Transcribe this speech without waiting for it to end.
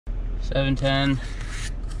7:10.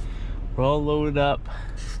 We're all loaded up.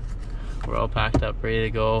 We're all packed up, ready to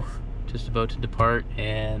go. Just about to depart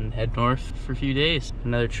and head north for a few days.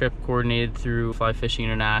 Another trip coordinated through Fly Fishing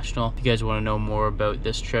International. If you guys want to know more about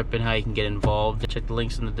this trip and how you can get involved, check the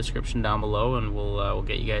links in the description down below and we'll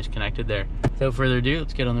get you guys connected there. Without further ado,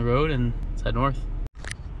 let's get on the road and let's head north.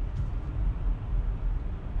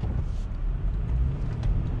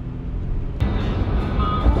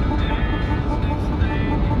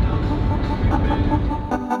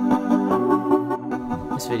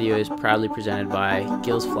 This video is proudly presented by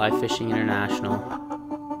Gill's Fly Fishing International,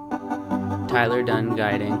 Tyler Dunn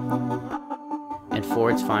Guiding, and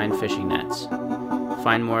Ford's Fine Fishing Nets.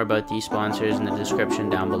 Find more about these sponsors in the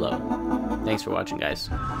description down below. Thanks for watching,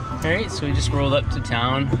 guys. Alright, so we just rolled up to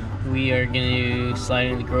town. We are going to slide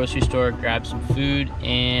into the grocery store, grab some food,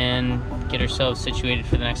 and get ourselves situated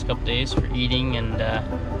for the next couple days for eating and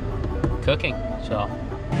cooking. So.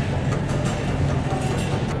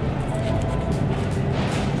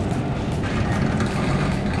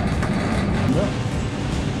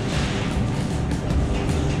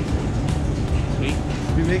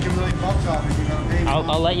 We make $1 million off it, you know what I mean?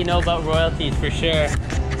 I'll let you know about royalties for sure.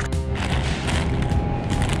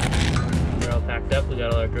 We're all packed up. We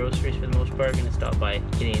got all our groceries for the most part. Gonna stop by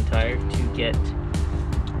Canadian Tire to get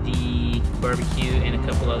the barbecue and a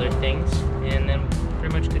couple other things, and then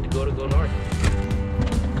pretty much good to go north.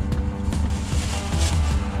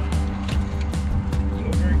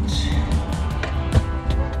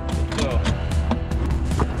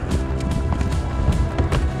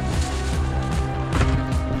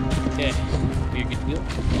 We're good to go.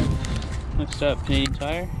 Next up, Canadian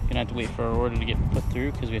Tire. Gonna have to wait for our order to get put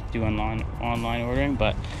through because we have to do online ordering,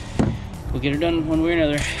 but we'll get it done one way or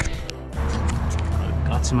another.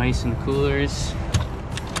 Got some ice in the coolers.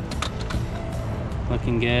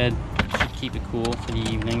 Looking good. Should keep it cool for the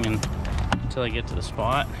evening and until I get to the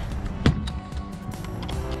spot.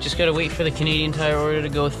 Just gotta wait for the Canadian Tire order to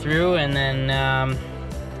go through and then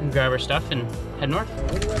grab our stuff and head north.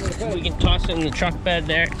 We can toss it in the truck bed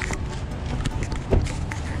there.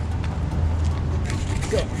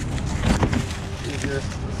 Go. Here's your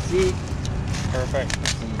seat. Perfect.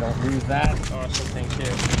 So you don't lose that. Awesome, thank you.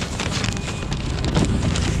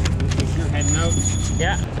 You're heading out.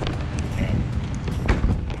 Yeah.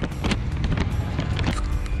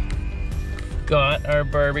 Got our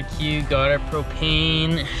barbecue, got our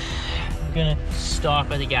propane. I'm gonna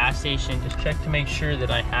stop at the gas station, just check to make sure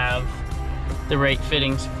that I have the right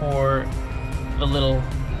fittings for the little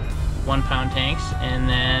 1 pound tanks, and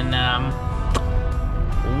then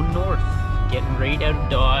going north, getting right out of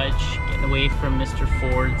Dodge, getting away from Mr.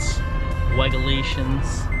 Ford's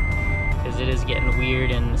regulations, because it is getting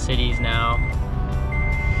weird in the cities now.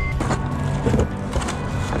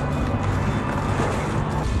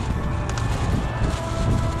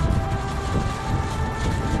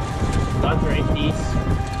 Got the right piece.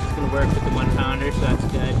 It's gonna work with the 1 pounder, so that's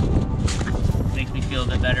good. Makes me feel a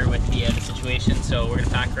bit better with the situation, so we're gonna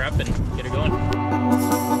pack her up and get her going.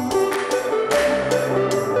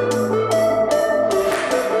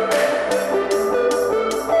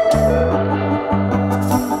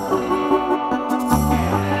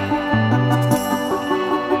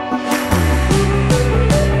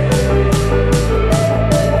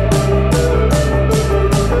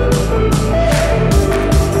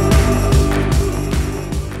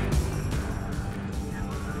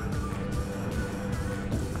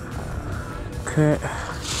 Okay.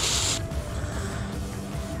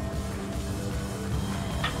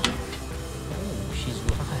 Oh, she's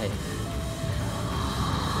live.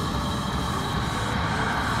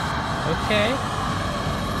 Okay.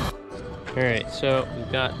 Alright, so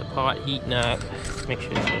we've got the pot heating up. Make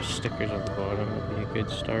sure there's no stickers on the bottom. That'd be a good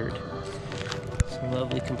start. Some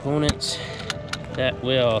lovely components that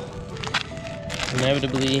will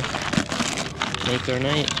inevitably make our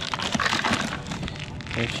night.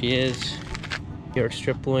 There she is. York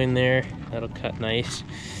strip loin there, that'll cut nice.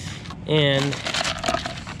 And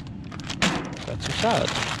got some salad.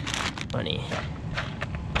 Funny.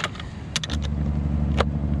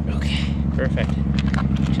 Okay, perfect.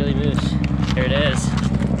 Chili mousse. There it is.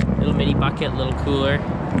 Little mini bucket, little cooler.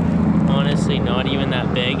 Honestly, not even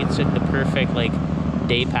that big. It's just the perfect like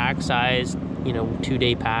day pack size, you know,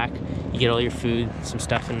 2-day pack. You get all your food, some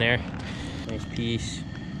stuff in there. Nice piece.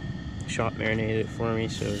 Shop marinated it for me,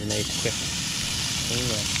 so it was a nice quick clean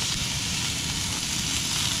one.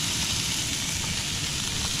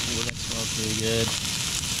 Ooh, that smells really good.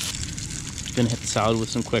 Gonna hit the salad with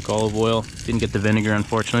some quick olive oil. Didn't get the vinegar,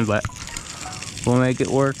 unfortunately, but we'll make it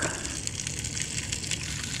work.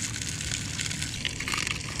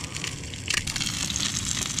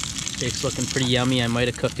 Steak's looking pretty yummy. I might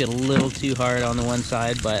have cooked it a little too hard on the one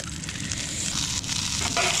side, but I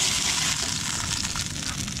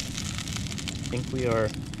think we are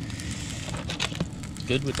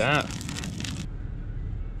good with that.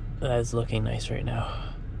 That is looking nice right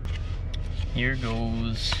now. Here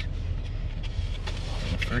goes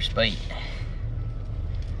the first bite.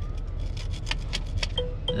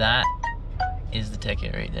 That is the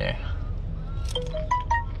ticket right there.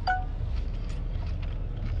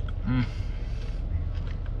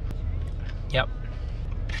 Yep.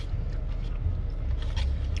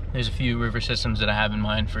 There's a few river systems that I have in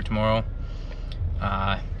mind for tomorrow.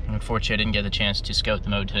 Unfortunately, I didn't get the chance to scout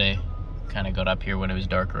them out today. Kind of got up here when it was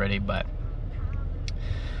dark already, but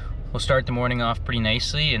we'll start the morning off pretty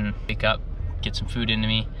nicely and wake up, get some food into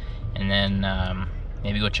me, and then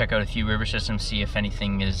maybe go check out a few river systems, see if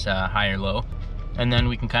anything is high or low, and then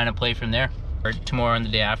we can kind of play from there. Tomorrow and the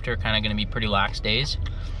day after kind of going to be pretty lax days,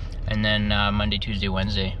 and then Monday, Tuesday,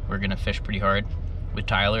 Wednesday we're going to fish pretty hard with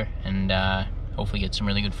Tyler and hopefully get some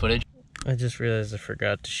really good footage. I just realized I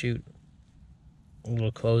forgot to shoot a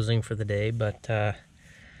little closing for the day, but yeah,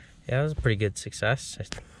 it was a pretty good success. I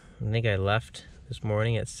think I left this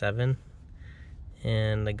morning at 7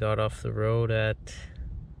 and I got off the road at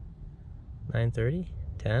 9:30,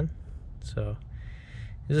 10. So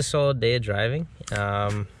it was a solid day of driving.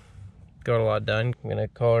 Got a lot done. I'm gonna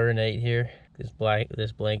call her a night here.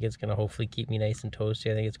 This blanket's gonna hopefully keep me nice and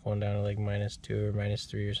toasty. I think it's going down to like -2 or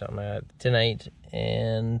 -3 or something like that tonight.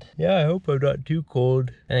 And yeah, I hope I'm not too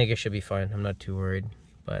cold. I think I should be fine. I'm not too worried.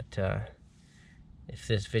 But if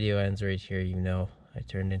this video ends right here, you know I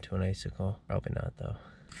turned into an icicle. Probably not though.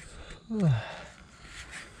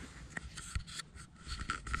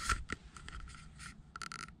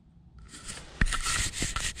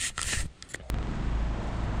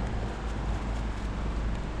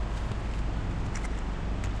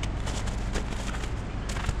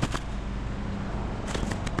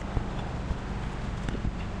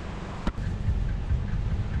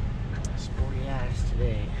 Sporty ass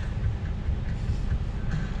today.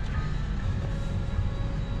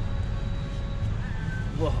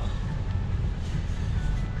 Whoa.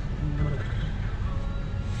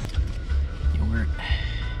 Yogurt.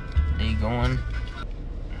 Day going.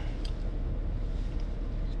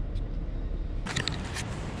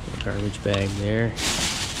 Garbage bag there.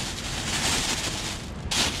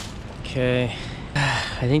 Okay.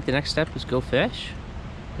 I think the next step is go fish.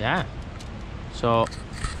 Yeah. So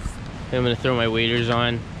I'm gonna throw my waders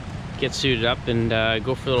on, get suited up, and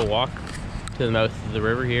go for a little walk to the mouth of the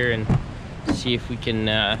river here and see if we can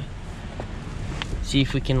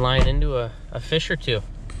line into a fish or two.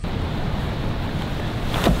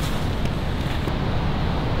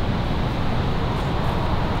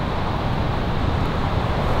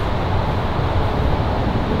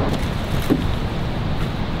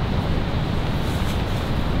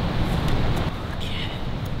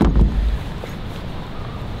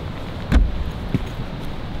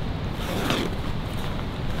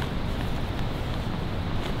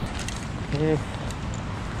 Okay,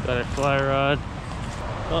 got our fly rod,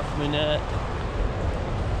 up my net,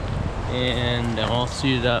 and I'm all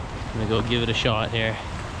suited up. I'm gonna go give it a shot here,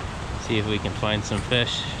 see if we can find some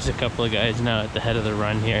fish. There's a couple of guys now at the head of the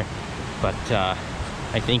run here, but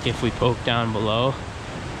I think if we poke down below,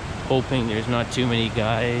 hoping there's not too many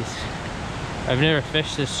guys. I've never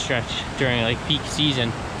fished this stretch during like peak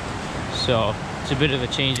season, so it's a bit of a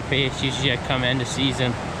change of pace. Usually I come end of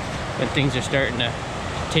season when things are starting to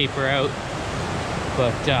taper out,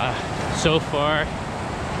 but so far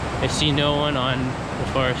I see no one on the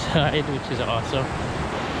far side, which is awesome.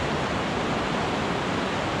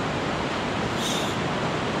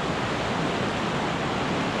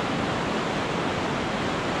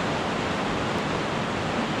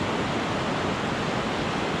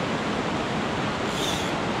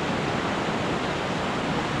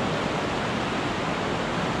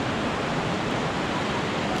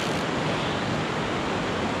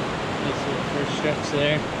 Stretch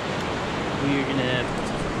there. We're gonna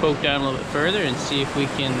poke down a little bit further and see if we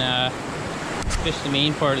can fish the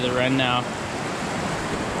main part of the run now.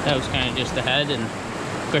 That was kind of just ahead and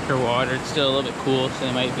quicker water. It's still a little bit cool, so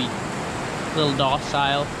they might be a little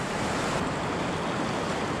docile.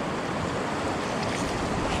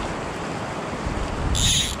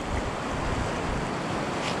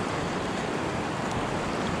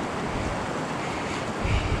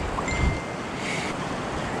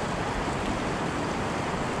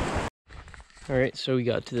 All right, so we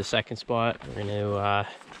got to the second spot. We're gonna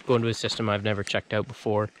go into a system I've never checked out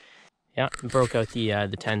before. Yeah, broke out the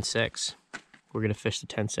 10-6. We're gonna fish the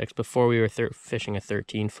 10-6. Before we were fishing a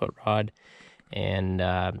 13-foot rod, And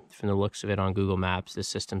from the looks of it on Google Maps, this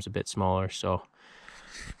system's a bit smaller, so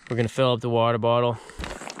we're gonna fill up the water bottle.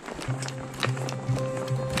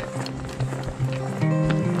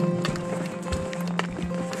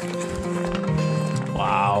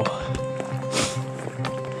 Wow,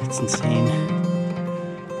 that's insane.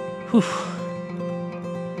 Whew.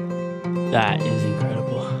 That is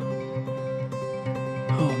incredible.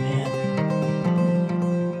 Oh man.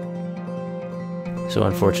 So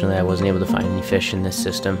unfortunately I wasn't able to find any fish in this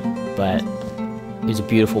system, but it was a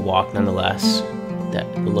beautiful walk nonetheless. The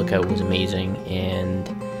lookout was amazing, and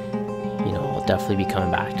you know, I'll definitely be coming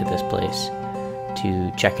back to this place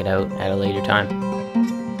to check it out at a later time.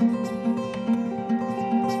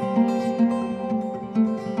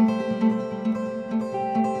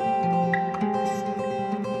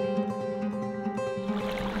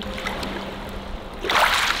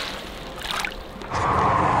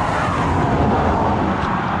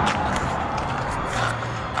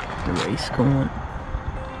 The race going.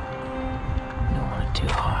 Don't want it too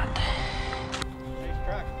hot. Nice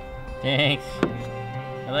truck. Thanks.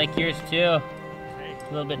 I like yours too. It's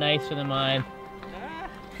a little bit nicer than mine.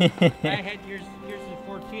 I had yours is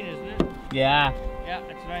 14, isn't it? Yeah. Yeah,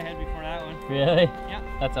 that's what I had before that one. Really? Yeah.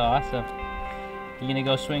 That's awesome. You gonna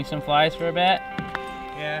go swing some flies for a bit?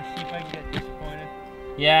 Yeah, see if I can get disappointed.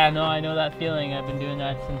 Yeah, no, I know that feeling. I've been doing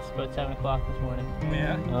that since about 7 o'clock this morning. Oh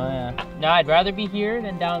yeah? Oh yeah. No, I'd rather be here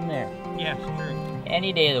than down there. Yes, true.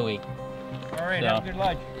 Any day of the week. All right, So. have a good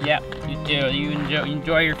lunch. Yeah, you do. You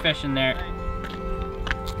enjoy your fishing there.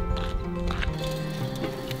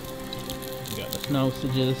 We got the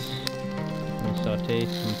sausages. We'll saute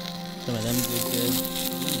some of them good.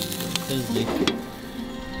 Sizzly.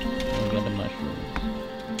 And we got the mushrooms.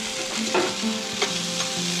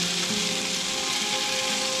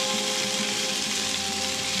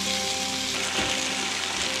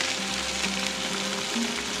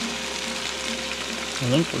 I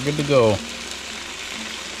think we're good to go.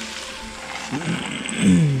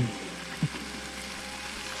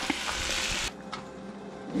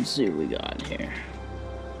 Let's see what we got here.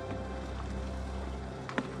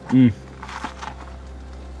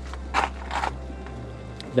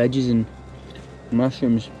 Veggies and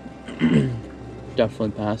mushrooms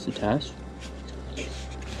definitely pass the test.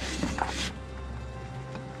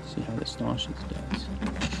 See how the sausage does.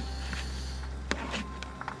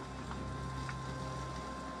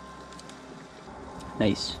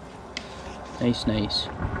 Nice. Nice.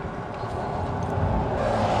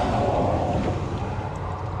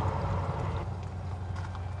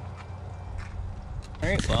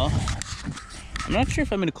 Alright, well, I'm not sure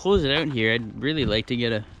if I'm going to close it out here. I'd really like to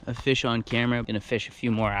get a fish on camera. I'm going to fish a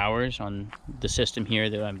few more hours on the system here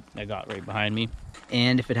that I got right behind me.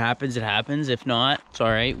 And if it happens, it happens. If not, it's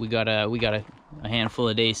alright. We got a handful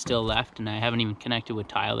of days still left, and I haven't even connected with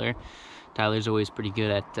Tyler. Tyler's always pretty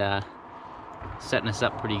good at setting us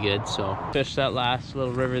up pretty good. So fished that last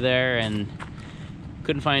little river there and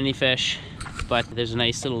couldn't find any fish, but there's a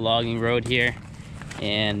nice little logging road here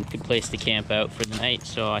and good place to camp out for the night.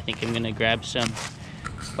 So I think I'm gonna grab some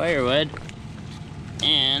firewood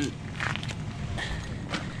and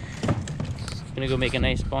gonna go make a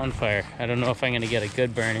nice bonfire. I don't know if I'm gonna get a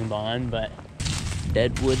good burning bond, but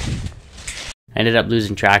dead wood. I ended up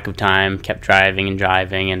losing track of time, kept driving,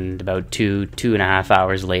 and about two and a half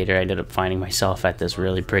hours later, I ended up finding myself at this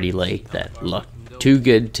really pretty lake that looked too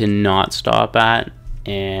good to not stop at,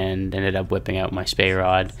 and ended up whipping out my spay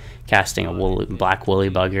rod, casting a black woolly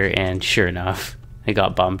bugger, and sure enough, I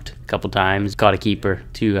got bumped a couple times. Caught a keeper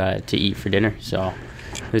to eat for dinner, so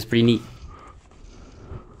it was pretty neat.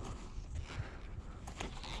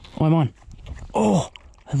 Oh, I'm on. Oh,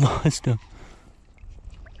 I lost him.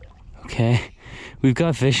 Okay. We've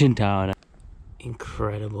got fish in town.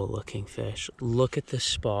 Incredible looking fish. Look at the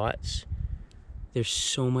spots. There's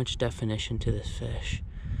so much definition to this fish.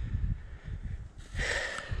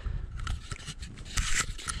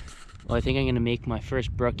 Well, I think I'm gonna make my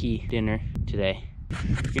first brookie dinner today.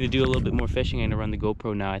 I'm gonna do a little bit more fishing. I'm gonna run the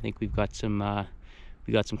GoPro now. I think we got some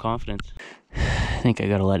confidence. I think I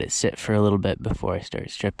gotta let it sit for a little bit before I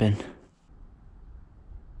start stripping.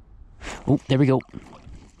 Oh, there we go.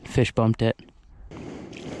 Fish bumped it.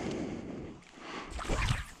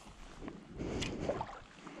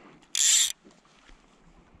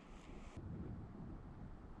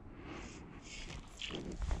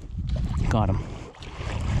 Got him.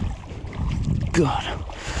 Got him.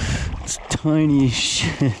 It's tiny as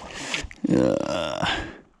shit.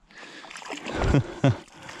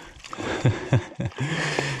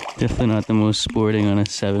 Definitely not the most sporting on a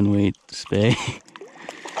 7-weight spay.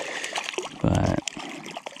 But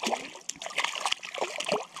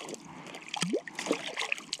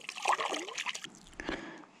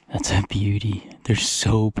That's a beauty. They're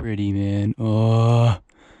so pretty, man. Oh,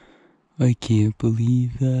 I can't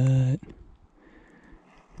believe that.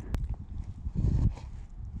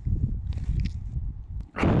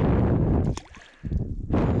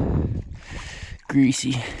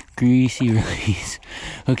 Greasy release.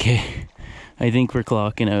 Okay, I think we're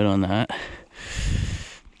clocking out on that.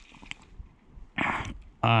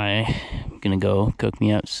 I'm gonna go cook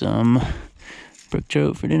me up some brook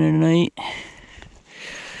trout for dinner tonight.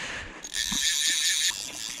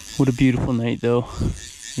 What a beautiful night though.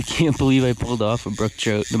 I can't believe I pulled off a brook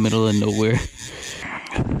trout in the middle of nowhere.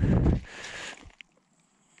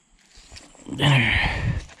 Dinner.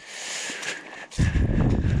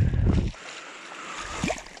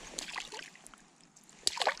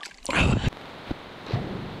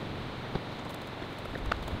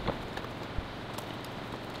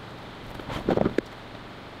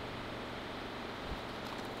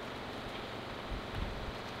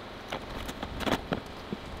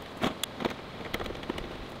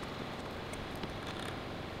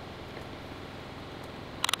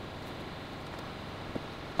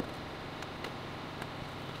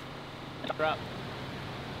 Trout.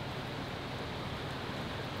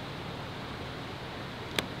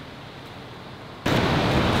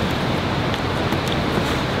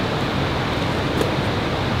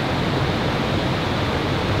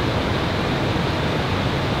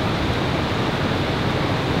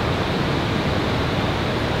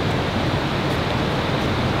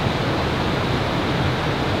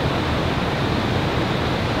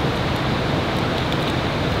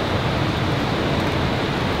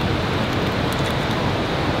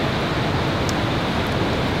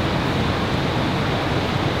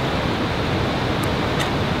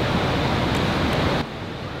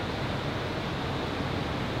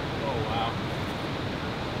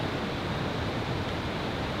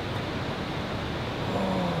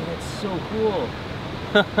 So cool.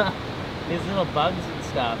 These little bugs and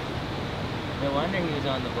stuff. No wonder he was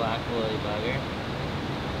on the black woolly bugger.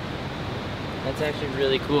 That's actually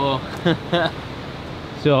really cool.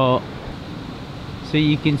 So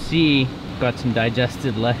you can see, got some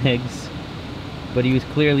digested legs, but he was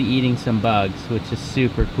clearly eating some bugs, which is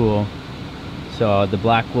super cool. So the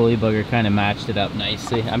black woolly bugger kind of matched it up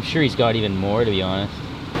nicely. I'm sure he's got even more, to be honest.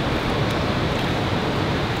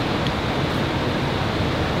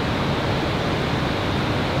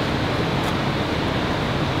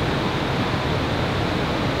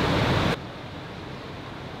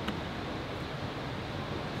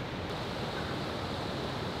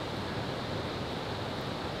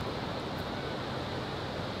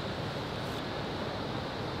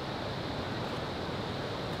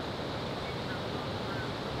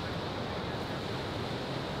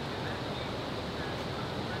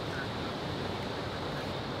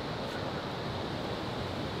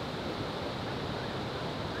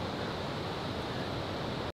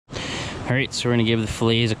 Alright, so we're gonna give the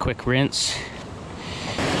fillets a quick rinse.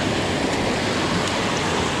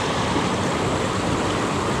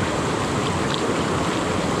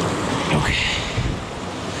 Okay.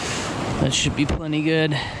 That should be plenty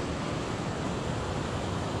good.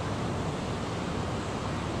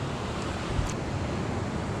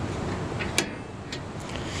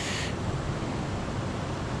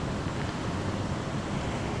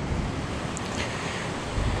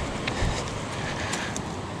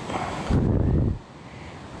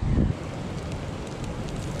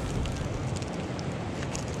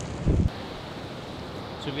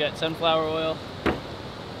 So we've got sunflower oil,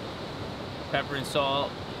 pepper and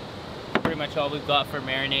salt, pretty much all we've got for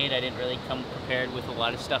marinade. I didn't really come prepared with a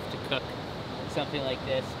lot of stuff to cook something like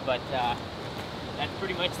this, but that's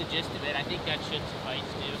pretty much the gist of it. I think that should suffice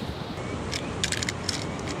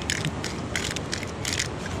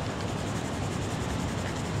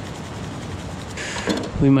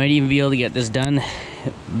too. We might even be able to get this done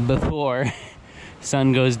before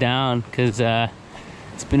sun goes down, because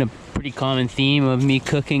it's been a pretty common theme of me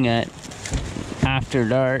cooking at after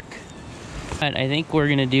dark. But I think we're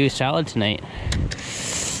gonna do salad tonight.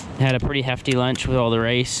 Had a pretty hefty lunch with all the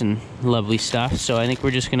rice and lovely stuff, so I think we're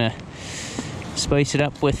just gonna spice it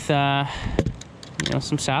up with you know,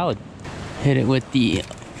 some salad. Hit it with the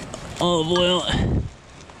olive oil,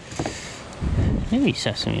 maybe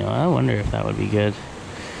sesame oil. I wonder if that would be good.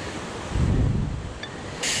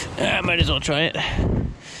 I might as well try it.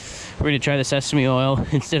 We're gonna try the sesame oil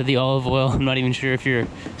instead of the olive oil. I'm not even sure if you're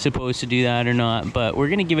supposed to do that or not, but we're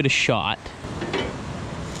gonna give it a shot.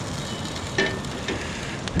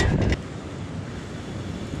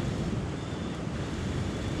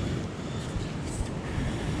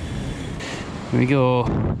 Here we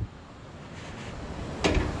go.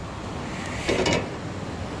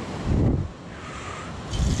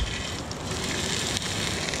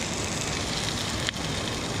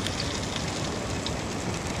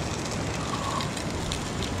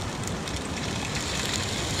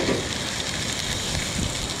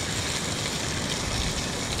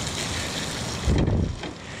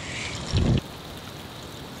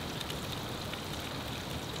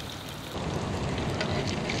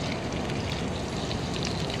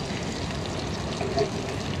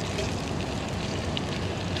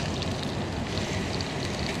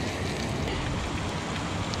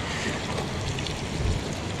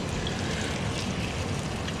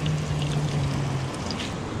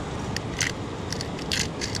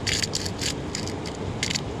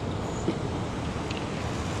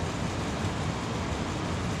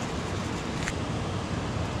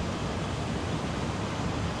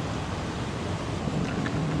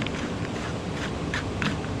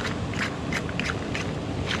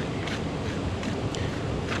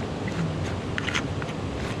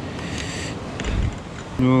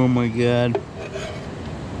 Oh my god.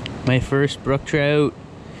 My first brook trout.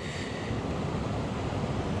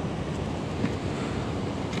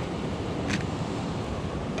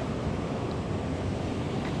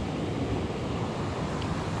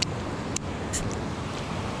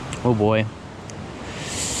 Oh boy.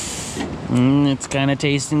 It's kind of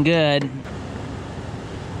tasting good.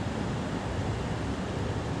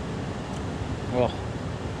 Oh,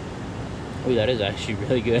 that is actually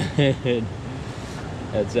really good.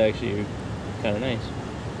 That's actually kind of nice.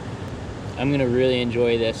 I'm gonna really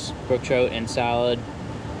enjoy this brook trout and salad.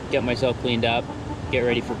 Get myself cleaned up, get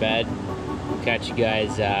ready for bed. Catch you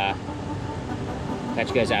guys after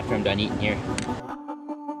I'm done eating here.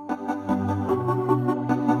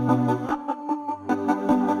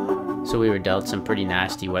 So we were dealt some pretty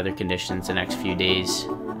nasty weather conditions the next few days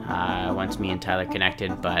once me and Tyler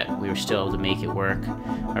connected, but we were still able to make it work.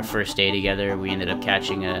 Our first day together, we ended up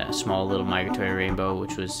catching a small little migratory rainbow,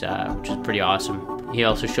 which was pretty awesome. He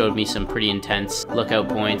also showed me some pretty intense lookout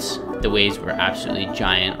points. The waves were absolutely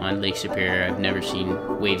giant on Lake Superior. I've never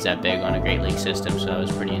seen waves that big on a Great Lakes system, so that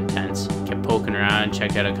was pretty intense. Kept poking around,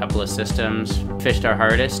 checked out a couple of systems, fished our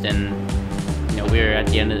hardest, and you know, we were at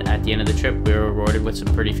the end of the trip, we were rewarded with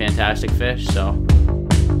some pretty fantastic fish. So.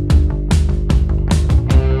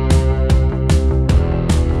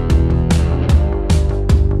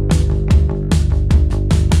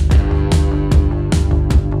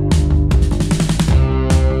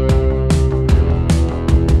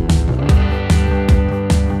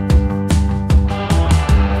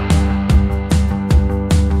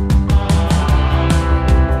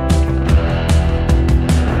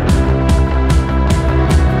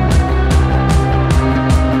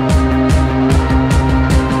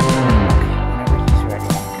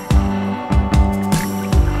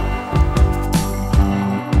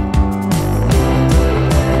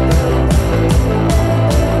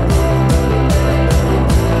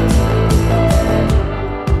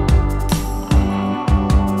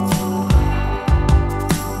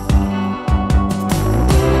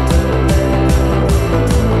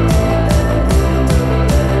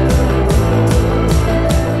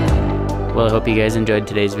 Well, I hope you guys enjoyed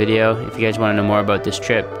today's video. If you guys want to know more about this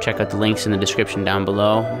trip, check out the links in the description down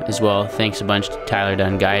below. As well, thanks a bunch to Tyler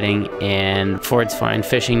Dunn Guiding and Ford's Fine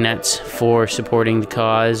Fishing Nets for supporting the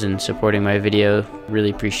cause and supporting my video. Really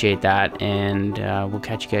appreciate that, and we'll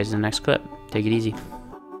catch you guys in the next clip. Take it easy.